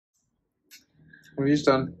What have you just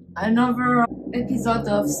done? Another episode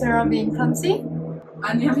of Sarah being clumsy.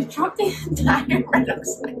 I nearly dropped the entire red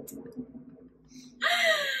oxide.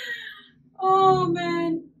 Oh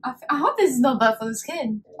man. I hope this is not bad for the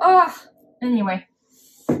skin. Oh, anyway.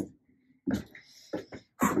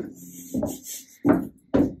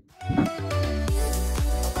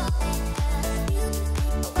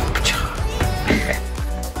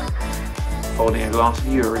 Holding a glass of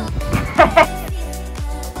urine.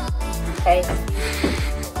 Hey.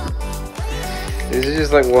 This is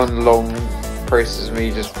just like one long process of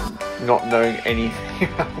me just not knowing anything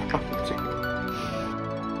about what I'm doing.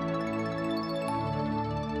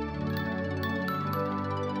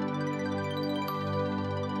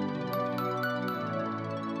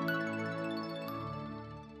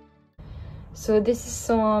 So this is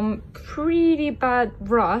some pretty bad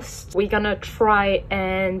rust. We're gonna try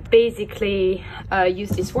and basically use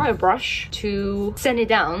this wire brush to sand it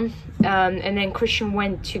down, and then Christian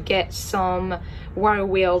went to get some wire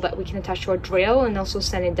wheel that we can attach to our drill and also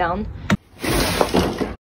sand it down.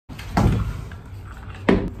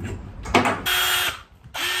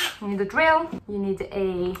 You need a drill, you need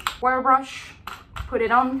a wire brush, put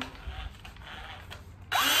it on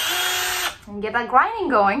and get that grinding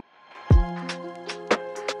going.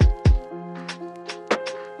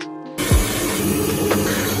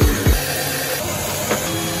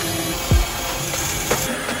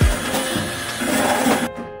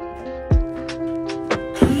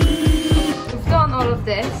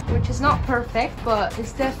 This, which is not perfect, but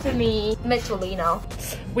it's definitely metal-y now.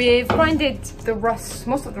 We've grinded the rust,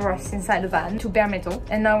 most of the rust inside the van to bare metal,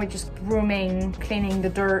 and now we're just grooming, cleaning the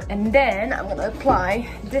dirt, and then I'm gonna apply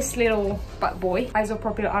this little bad boy,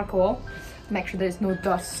 isopropyl alcohol. Make sure there's no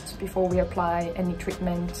dust before we apply any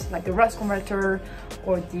treatment like the rust converter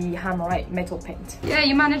or the Hammerite metal paint. Yeah,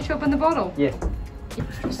 you managed to open the bottle. Yeah.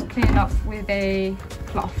 Just clean it off with a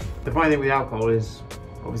cloth. The funny thing with alcohol is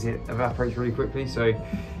obviously it evaporates really quickly, so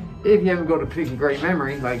if you haven't got a particularly great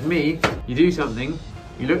memory like me, you do something,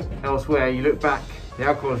 you look elsewhere, you look back, the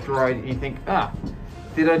alcohol is dried, and you think, ah,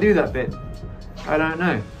 did I do that bit? I don't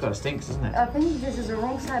know. Kind of stinks, doesn't it? I think this is the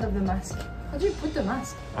wrong side of the mask. How do you put the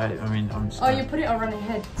mask? I mean, I'm just... Oh, you put it around your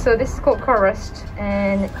head. So this is called core rust,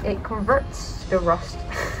 and it converts the rust.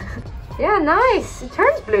 Yeah, nice. It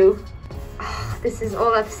turns blue. Oh, this is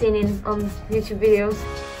all I've seen on YouTube videos.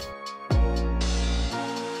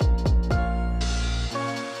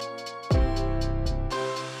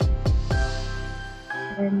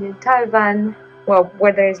 And the entire van, well,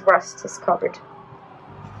 where there is rust, is covered.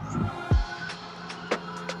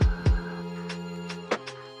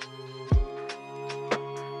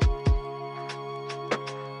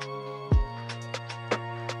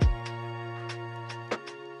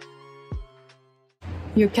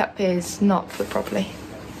 Your cap is not put properly.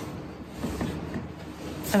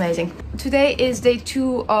 Amazing. Today is day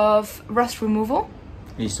 2 of rust removal.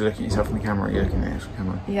 You're used to looking at yourself in the camera, you're looking at the actual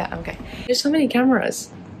camera. Yeah, okay. There's so many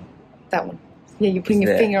cameras. That one. Yeah, you're putting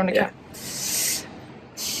your finger on the camera.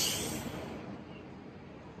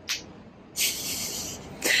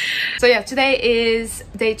 So yeah, today is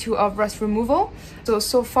day 2 of rust removal.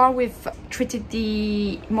 So far we've treated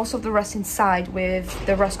most of the rust inside with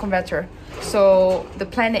the rust converter. So the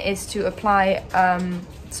plan is to apply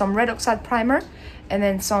some red oxide primer and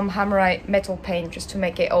then some Hammerite metal paint just to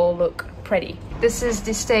make it all look pretty. This is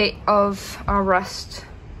the state of our rust.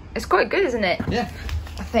 It's quite good, isn't it? Yeah.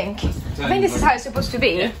 I think this is how it's supposed to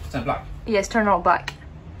be. Yeah, turn black. Yes, turn all black.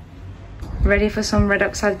 Ready for some red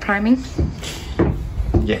oxide priming?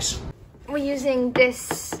 Yes. We're using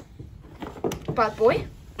this bad boy,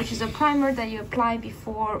 which is a primer that you apply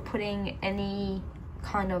before putting any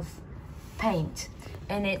kind of paint,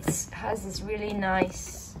 and it has this really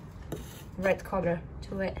nice red color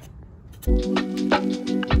to it.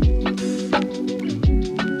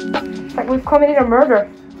 It's like we've committed a murder.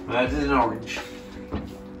 This is an orange.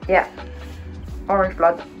 Yeah, orange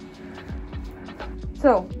blood.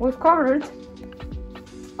 So we've covered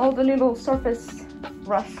all the little surface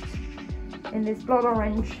rust in this blood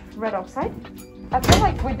orange red oxide. I feel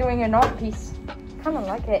like we're doing an art piece. Kind of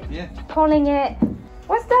like it. Yeah. Calling it,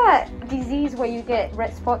 what's that disease where you get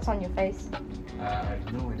red spots on your face? I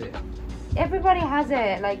have no idea. Everybody has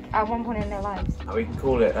it, like, at one point in their lives. We can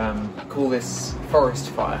call it, call this forest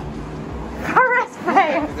fire. Forest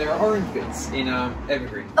fire! There are orange bits in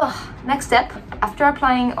Evergreen. Next step, after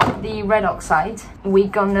applying the red oxide, we're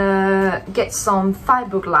gonna get some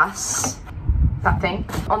fiberglass, that thing,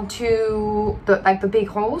 onto the big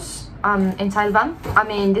holes inside the van. I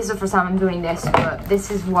mean, this is the first time I'm doing this, but this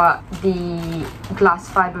is what the glass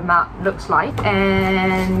fiber mat looks like.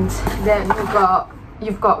 And then we've got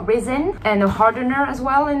you've got resin and a hardener as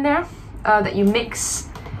well in there that you mix,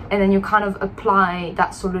 and then you kind of apply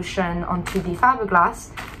that solution onto the fiberglass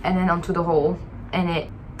and then onto the hole, and it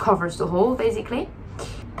covers the hole basically.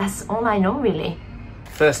 That's all I know really.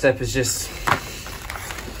 First step is just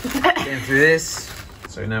getting through this.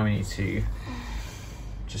 So now we need to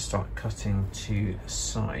just start cutting to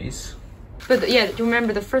size. But yeah, you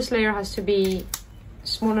remember the first layer has to be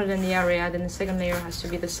smaller than the area, then the second layer has to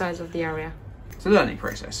be the size of the area. It's a learning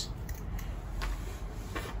process.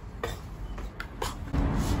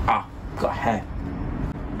 Ah, got hair.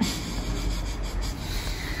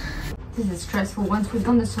 This is stressful. Once we've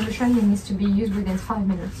done the solution, it needs to be used within 5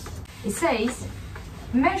 minutes. It says,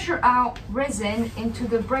 measure out resin into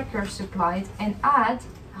the breaker supplied and add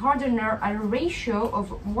hardener at a ratio of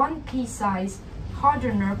 1 pea size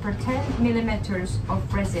hardener per 10 millimeters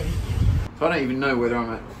of resin. So I don't even know whether I'm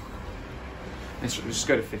at... Let's just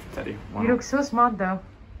go to 50, Teddy. You look so smart though.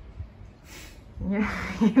 Yeah,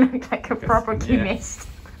 you look like a proper chemist. Yeah.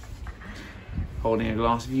 Holding a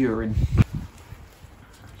glass of urine.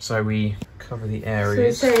 So we cover the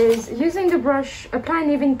areas. So it says, using the brush, apply an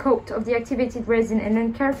even coat of the activated resin and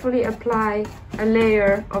then carefully apply a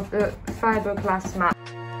layer of the fiberglass mat.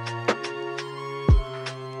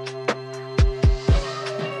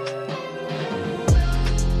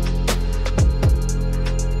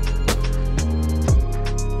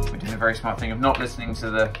 We did a very smart thing of not listening to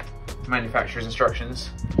the manufacturer's instructions,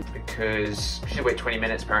 because we should wait 20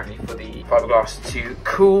 minutes apparently for the fiberglass to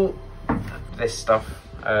cool. This stuff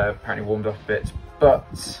apparently warmed up a bit, but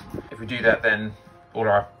if we do that, then all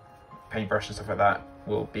our paintbrush and stuff like that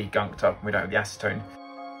will be gunked up and we don't have the acetone.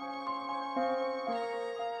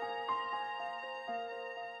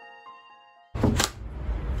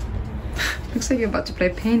 Looks like you're about to play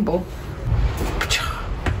paintball.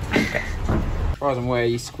 Okay. As far as I'm aware,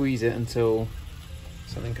 you squeeze it until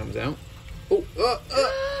something comes out. Oh,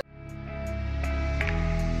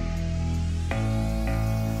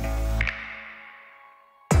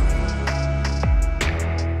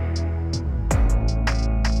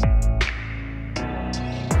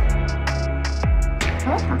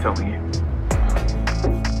 I'm filming you.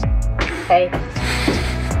 Hey.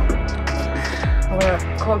 I'm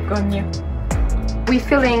gonna cold gun you. We're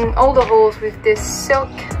filling all the holes with this silk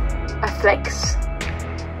flex.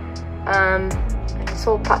 And it's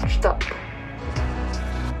all patched up.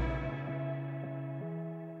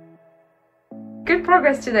 Good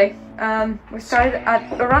progress today. We started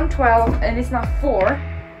at around 12 and it's now 4.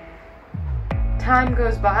 Time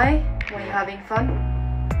goes by. We're having fun.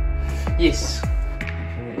 Yes.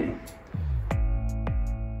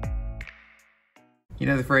 You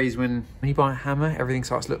know the phrase, when you buy a hammer, everything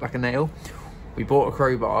starts to look like a nail? We bought a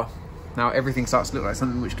crowbar. Now everything starts to look like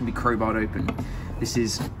something which can be crowbarred open. This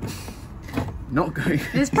is not going.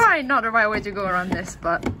 It's probably not the right way to go around this,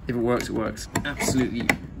 but if it works, it works. Absolutely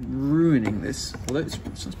ruining this. Although it's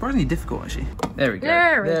surprisingly difficult actually. There we go.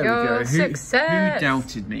 There we go. Success. Who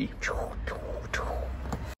doubted me?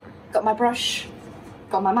 Got my brush,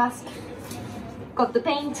 got my mask, got the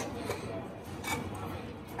paint.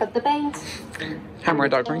 Got the paint. Hammerite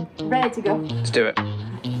dark green. Ready to go. Let's do it.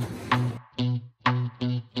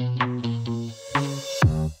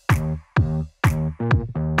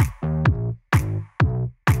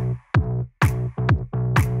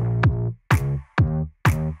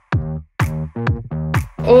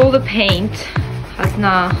 All the paint has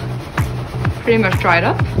now pretty much dried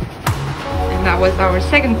up. And that was our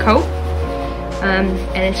second coat. And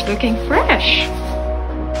it's looking fresh.